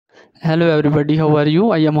Hello everybody, how are you?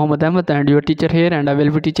 I am Mohammed Ahmed and your teacher here, and I will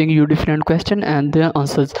be teaching you different questions and their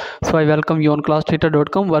answers. So I welcome you on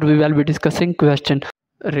classteacher.com, where we will be discussing question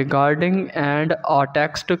regarding and a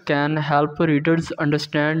text can help readers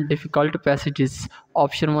understand difficult passages.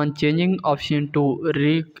 Option 1 changing, option 2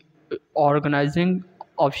 reorganizing,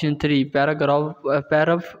 option 3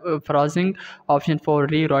 paraphrasing, option 4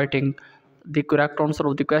 rewriting. The correct answer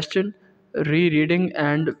of the question: rereading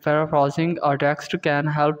and paraphrasing a text can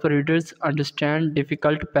help readers understand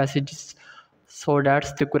difficult passages. So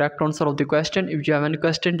that's the correct answer of the question. If you have any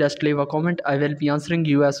question, just leave a comment. I will be answering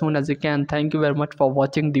you as soon as I can. Thank you very much for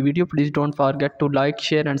watching the video. Please don't forget to like,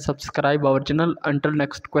 share and subscribe our channel. Until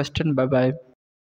next question, bye bye.